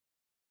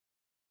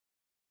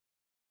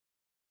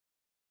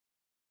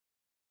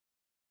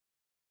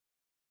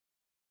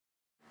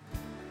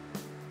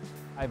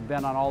I've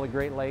been on all the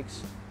Great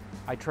Lakes.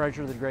 I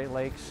treasure the Great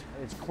Lakes.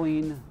 It's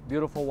clean,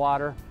 beautiful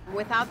water.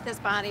 Without this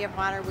body of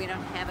water, we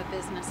don't have a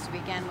business to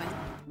begin with.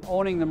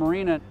 Owning the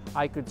marina,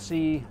 I could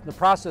see the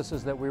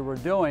processes that we were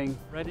doing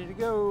ready to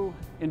go,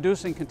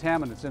 inducing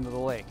contaminants into the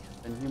lake.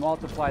 And you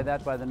multiply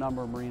that by the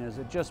number of marinas,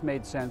 it just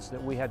made sense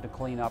that we had to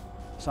clean up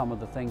some of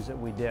the things that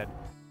we did.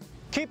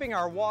 Keeping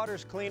our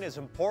waters clean is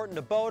important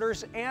to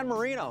boaters and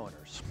marina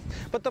owners.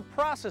 But the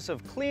process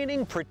of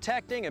cleaning,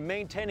 protecting, and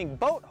maintaining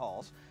boat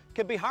hulls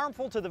can be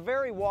harmful to the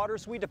very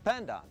waters we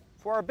depend on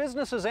for our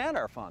businesses and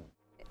our fun.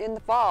 In the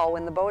fall,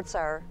 when the boats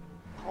are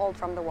hauled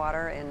from the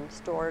water and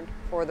stored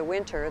for the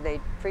winter,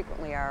 they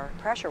frequently are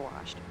pressure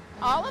washed.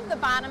 All of the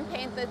bottom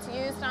paint that's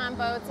used on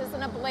boats is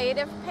an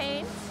ablative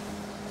paint.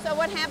 So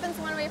what happens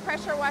when we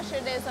pressure wash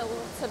it is a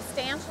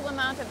substantial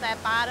amount of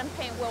that bottom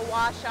paint will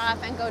wash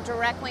off and go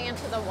directly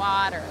into the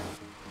water.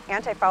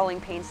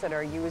 Anti-fouling paints that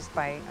are used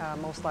by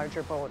most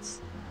larger boats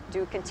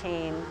do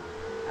contain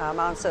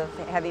amounts of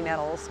heavy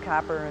metals,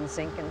 copper and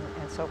zinc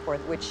and so forth,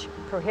 which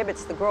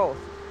prohibits the growth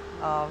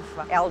of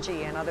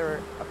algae and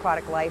other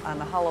aquatic life on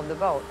the hull of the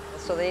boat.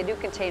 So they do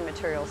contain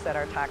materials that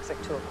are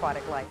toxic to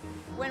aquatic life.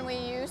 When we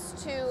used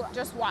to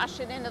just wash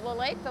it into the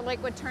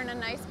lake would turn a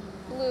nice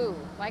blue,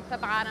 like the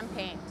bottom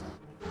paint.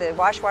 The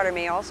wash water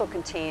may also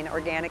contain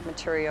organic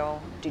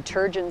material,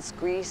 detergents,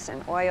 grease,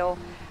 and oil.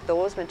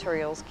 Those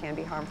materials can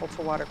be harmful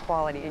to water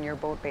quality in your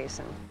boat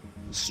basin.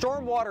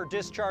 Stormwater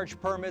discharge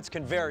permits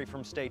can vary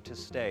from state to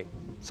state,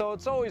 so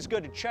it's always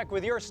good to check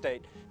with your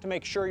state to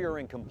make sure you're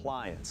in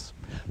compliance.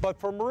 But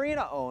for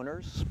marina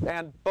owners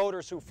and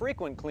boaters who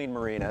frequent clean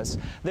marinas,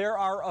 there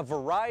are a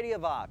variety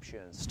of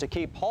options to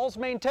keep hulls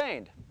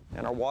maintained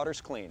and our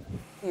waters clean.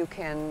 You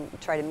can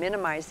try to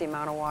minimize the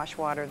amount of wash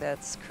water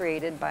that's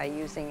created by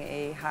using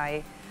a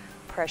high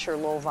pressure,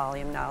 low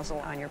volume nozzle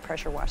on your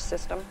pressure wash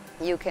system.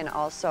 You can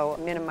also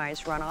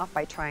minimize runoff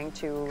by trying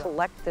to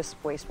collect this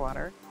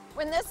wastewater.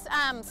 When this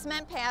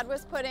cement pad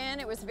was put in,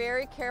 it was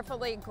very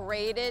carefully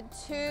graded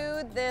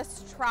to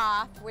this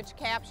trough, which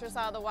captures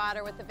all the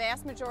water, with the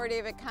vast majority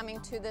of it coming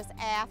to this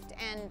aft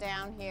end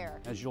down here.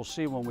 As you'll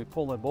see when we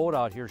pull the boat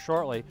out here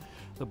shortly,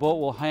 the boat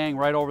will hang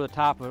right over the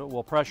top of it,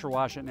 we'll pressure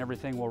wash it, and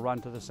everything will run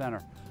to the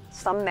center.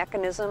 Some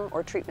mechanism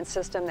or treatment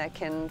system that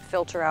can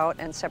filter out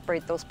and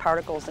separate those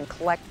particles and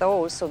collect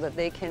those so that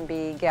they can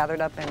be gathered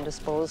up and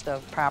disposed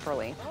of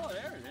properly.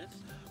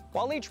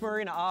 While each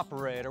marina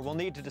operator will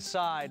need to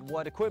decide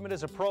what equipment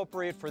is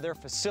appropriate for their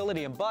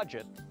facility and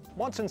budget,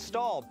 once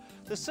installed,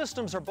 the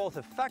systems are both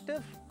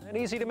effective and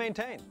easy to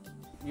maintain.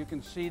 You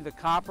can see the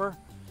copper,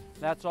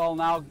 that's all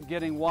now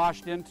getting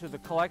washed into the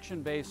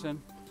collection basin.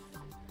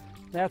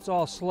 That's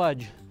all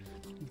sludge.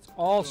 It's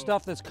all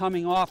stuff that's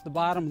coming off the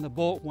bottom of the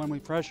boat when we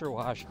pressure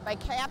wash. By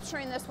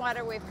capturing this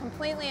water, we've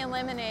completely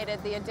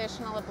eliminated the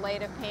additional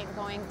ablative paint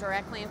going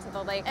directly into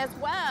the lake, as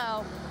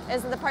well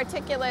as the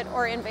particulate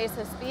or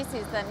invasive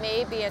species that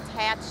may be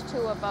attached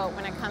to a boat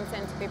when it comes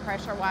in to be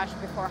pressure washed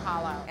before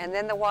haul out. And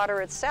then the water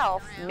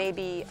itself may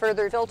be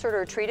further filtered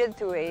or treated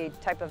through a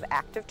type of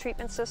active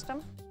treatment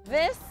system.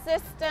 This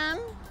system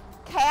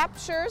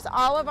captures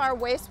all of our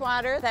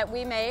wastewater that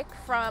we make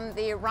from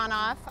the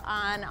runoff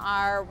on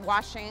our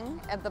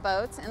washing of the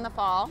boats in the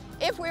fall.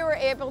 If we were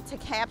able to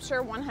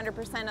capture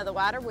 100% of the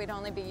water, we'd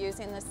only be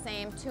using the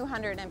same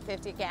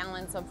 250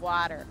 gallons of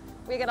water.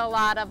 We get a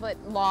lot of it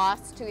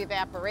lost to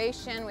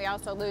evaporation. We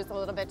also lose a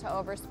little bit to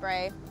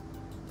overspray.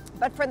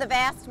 But for the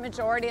vast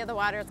majority of the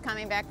water that's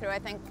coming back through, I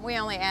think we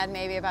only add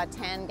maybe about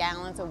 10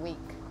 gallons a week.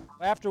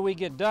 After we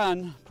get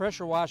done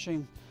pressure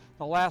washing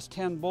the last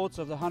 10 boats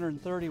of the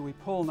 130 we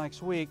pull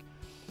next week,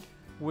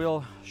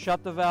 we'll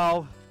shut the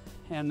valve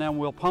and then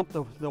we'll pump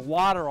the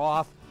water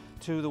off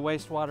to the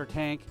wastewater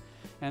tank,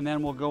 and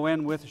then we'll go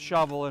in with a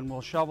shovel and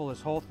we'll shovel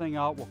this whole thing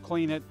out, we'll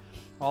clean it.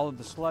 All of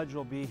the sludge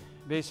will be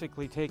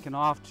basically taken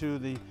off to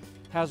the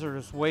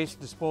hazardous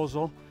waste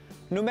disposal.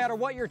 No matter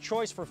what your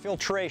choice for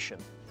filtration,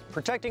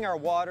 protecting our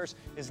waters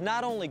is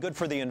not only good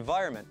for the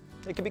environment,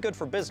 it can be good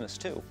for business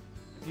too.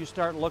 If you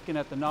start looking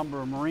at the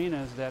number of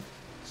marinas that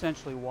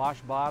essentially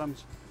wash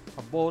bottoms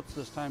of boats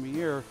this time of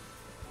year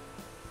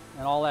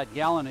and all that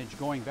gallonage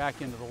going back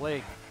into the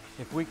lake,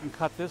 if we can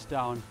cut this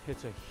down,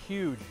 it's a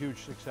huge, huge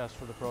success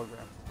for the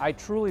program. I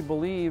truly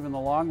believe in the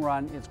long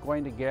run it's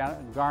going to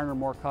garner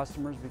more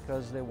customers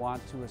because they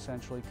want to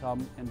essentially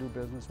come and do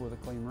business with a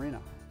clean marina.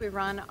 We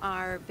run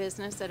our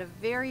business at a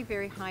very,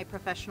 very high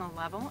professional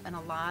level, and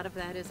a lot of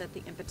that is at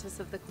the impetus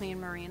of the clean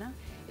marina.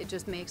 It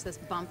just makes us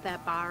bump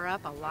that bar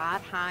up a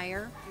lot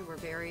higher. We're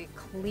very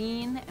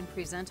clean and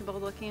presentable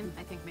looking.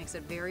 I think makes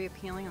it very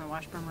appealing, and the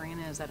Washburn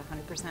Marina is at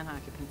 100%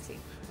 occupancy.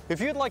 If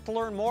you'd like to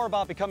learn more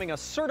about becoming a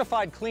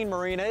certified clean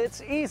marina,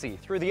 it's easy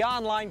through the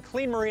online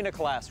Clean Marina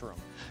Classroom.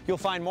 You'll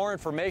find more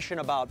information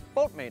about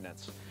boat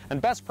maintenance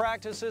and best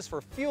practices for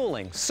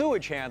fueling,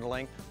 sewage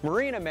handling,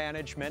 marina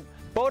management,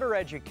 boater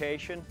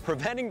education,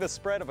 preventing the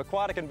spread of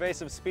aquatic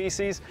invasive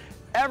species,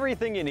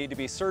 everything you need to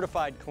be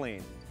certified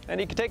clean. And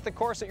you can take the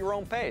course at your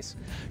own pace.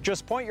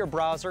 Just point your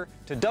browser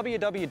to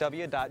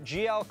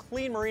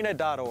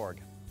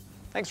www.glcleanmarina.org.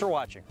 Thanks for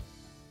watching.